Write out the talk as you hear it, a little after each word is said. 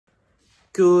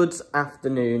Good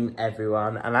afternoon,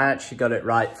 everyone, and I actually got it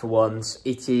right for once.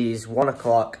 It is 1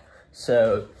 o'clock,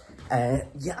 so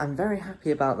yeah, I'm very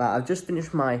happy about that. I've just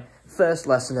finished my first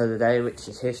lesson of the day, which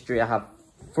is history. I have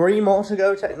 3 more to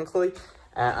go, technically.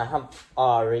 I have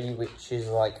RE, which is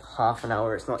like half an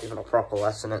hour. It's not even a proper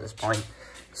lesson at this point,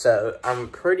 so I'm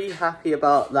pretty happy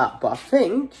about that. But I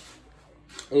think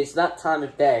it's that time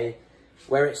of day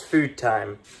where it's food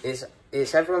time. It's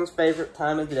everyone's favourite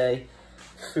time of the day.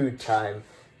 Food time.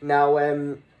 Now,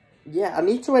 yeah, I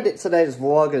need to edit today's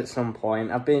vlog at some point.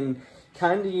 I've been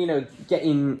kind of, you know,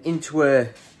 getting into a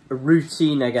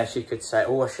routine, I guess you could say.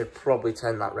 Oh, I should probably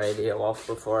turn that radio off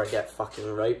before I get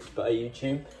fucking raped by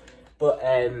YouTube. But,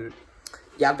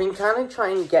 yeah, I've been kind of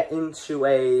trying to get into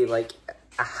a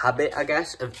habit, I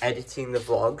guess, of editing the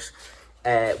vlogs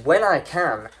when I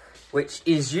can, which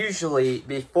is usually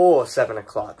before 7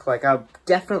 o'clock. Like, I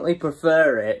definitely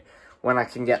prefer it when I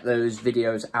can get those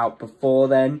videos out before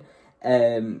then.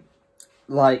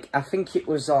 Like, I think it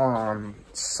was on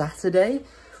Saturday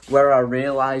where I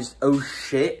realised, oh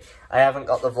shit, I haven't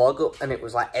got the vlog up, and it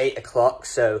was like 8 o'clock,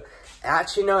 so,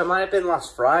 actually, no, it might have been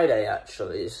last Friday,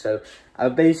 actually, so, I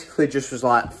basically just was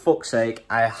like, fuck's sake,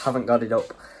 I haven't got it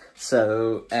up,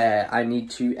 so, I need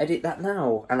to edit that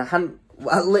now, and I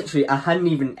hadn't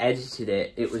even edited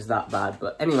it, it was that bad,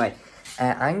 but anyway,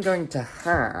 I'm going to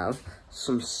have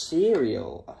some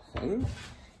cereal, I think.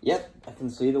 Yep, I can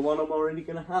see the one I'm already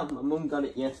going to have. My mum got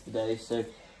it yesterday, so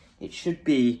it should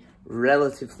be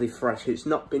relatively fresh. It's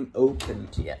not been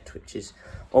opened yet, which is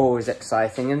always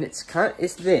exciting. And it's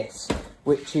this,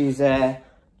 which is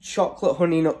chocolate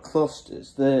honey nut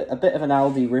clusters. They're a bit of an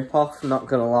Aldi rip-off, not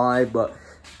going to lie, but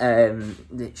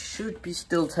it should be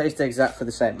still taste exactly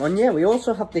the same. And yeah, we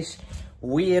also have this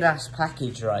weird-ass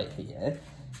package right here.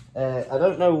 I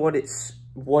don't know what it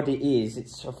is.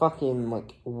 It's a fucking,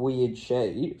 like, weird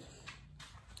shape.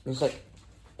 It's like,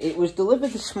 it was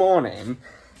delivered this morning,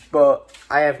 but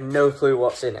I have no clue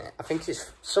what's in it. I think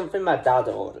it's something my dad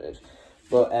ordered.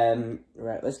 But,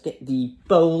 right, let's get the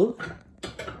bowl.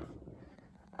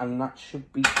 And that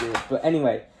should be good. But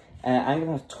anyway, I'm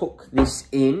going to tuck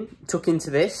into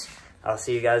this. I'll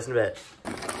see you guys in a bit.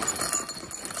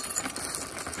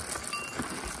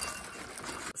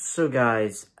 So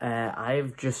guys,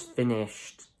 I've just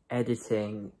finished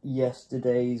editing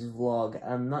yesterday's vlog,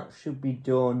 and that should be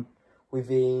done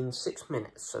within 6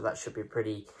 minutes, so that should be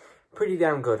pretty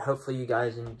damn good. Hopefully you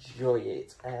guys enjoy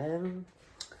it.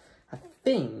 I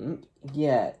think,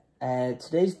 yeah,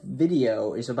 today's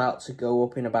video is about to go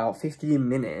up in about 15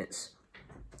 minutes.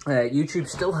 YouTube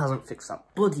still hasn't fixed that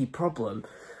bloody problem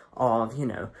of, you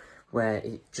know, where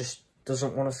it just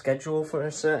doesn't want to schedule for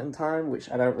a certain time, which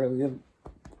I don't really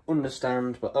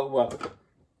understand, but oh well.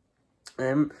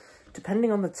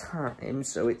 Depending on the time,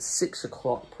 so it's 6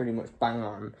 o'clock, pretty much bang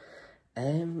on.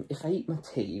 If I eat my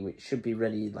tea, which should be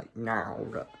ready like now,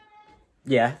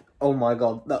 yeah, oh my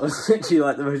god, that was literally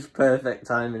like the most perfect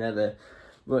timing ever,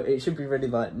 but it should be ready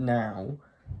like now,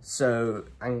 so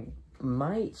I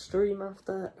might stream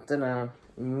after, I don't know,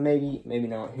 maybe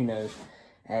not, who knows,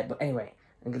 but anyway,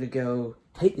 I'm gonna go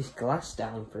take this glass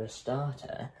down for a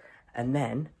starter, and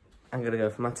then I'm gonna go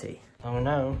for my tea. Oh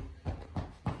no,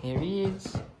 here he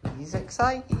is. He's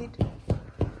excited.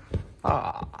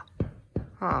 What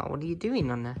are you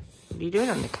doing on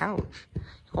the couch?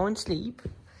 Go and sleep.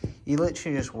 He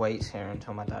literally just waits here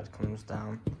until my dad comes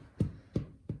down.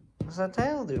 What's that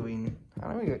tail doing?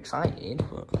 I know you're excited,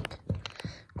 but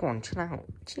go on, chill out,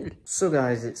 chill. So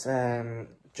guys, it's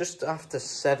just after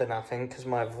 7, I think, because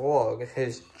my vlog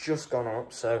has just gone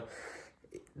up, so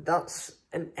that's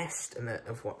an estimate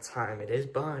of what time it is.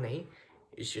 Barney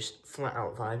is just flat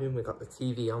out vibing. We've got the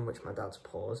TV on, which my dad's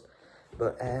paused.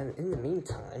 But in the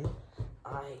meantime,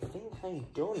 I think I'm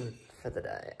done for the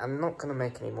day. I'm not going to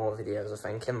make any more videos, I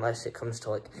think, unless it comes to,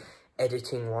 like,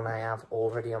 editing one I have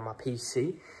already on my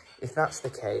PC. If that's the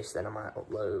case, then I might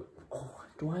upload... Oh,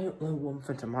 do I upload one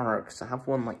for tomorrow? Because I have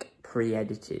one, like,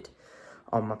 pre-edited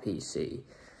on my PC.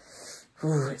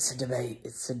 Ooh, it's a debate.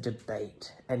 It's a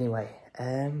debate. Anyway,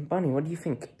 Barney, what do you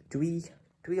think? Do we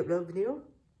upload video?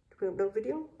 Do we upload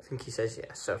video? I think he says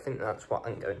yes, so I think that's what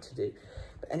I'm going to do.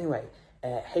 But anyway,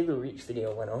 Halo Reach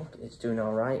video went up. It's doing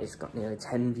alright. It's got nearly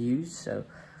 10 views, so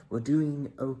we're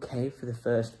doing okay for the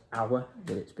first hour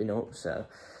that it's been up, so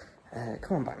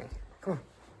come on, Barney. Come on.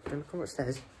 Do you want to come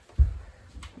upstairs?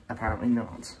 Apparently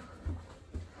not.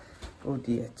 Oh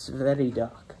dear, it's very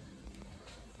dark.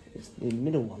 It's the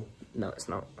middle one. No, it's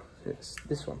not. It's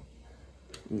this one.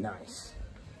 Nice.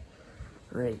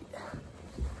 Right.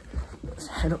 Let's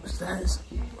head upstairs.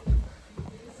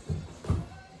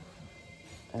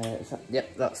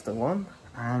 Yep, that's the one.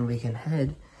 and we can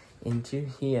head into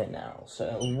here now.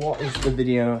 So what is the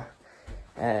video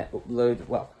upload?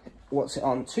 Well, what's it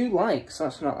on? 2 likes,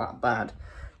 that's not that bad.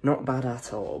 Not bad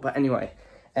at all. But anyway,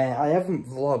 I haven't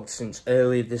vlogged since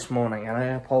early this morning, and I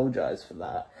apologise for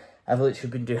that. I've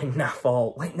literally been doing naff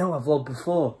all... Wait, no, I vlogged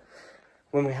before.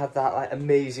 When we had that, like,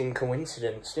 amazing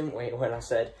coincidence, didn't we? When I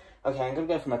said, okay, I'm going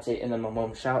to go for my tea, and then my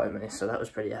mum shouted at me, so that was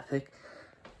pretty epic.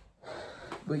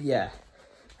 But yeah,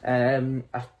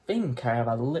 I think I have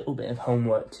a little bit of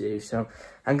homework to do, so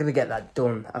I'm going to get that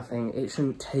done. I think it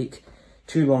shouldn't take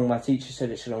too long. My teacher said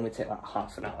it should only take like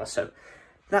half an hour, so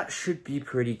that should be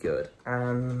pretty good.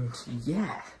 And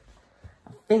yeah,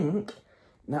 I think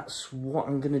that's what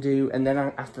I'm going to do. And then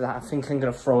after that, I think I'm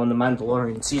going to throw on The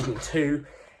Mandalorian Season 2,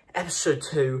 Episode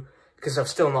 2, because I've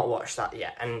still not watched that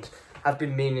yet. And I've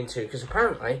been meaning to, because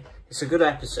apparently it's a good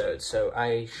episode, so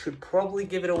I should probably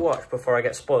give it a watch before I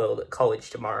get spoiled at college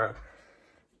tomorrow.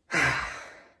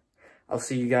 I'll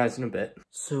see you guys in a bit.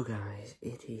 So guys,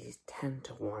 it is 10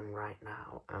 to 1 right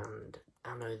now, and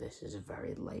I know this is a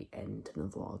very late end to the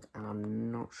vlog, and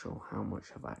I'm not sure how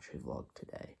much I've actually vlogged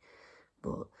today,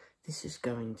 but this is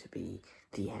going to be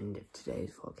the end of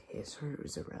today's vlog here. So it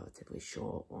was a relatively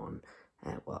short one.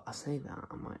 Well, I say that,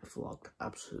 I might have vlogged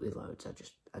absolutely loads, I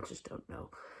just don't know.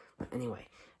 But anyway,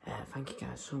 thank you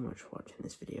guys so much for watching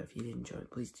this video. If you did enjoy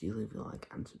it, please do leave a like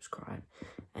and subscribe.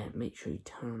 Make sure you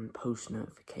turn on post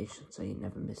notifications so you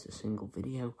never miss a single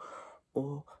video.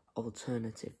 Or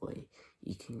alternatively,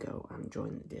 you can go and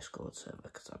join the Discord server,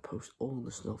 because I post all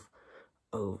the stuff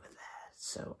over there.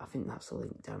 So I think that's the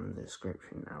link down in the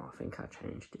description now. I think I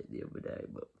changed it the other day,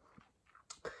 but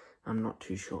I'm not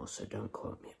too sure, so don't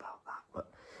quote me about that.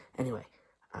 But anyway,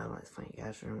 I'd like to thank you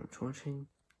guys very much for watching,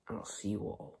 and I'll see you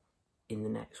all in the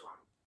next one.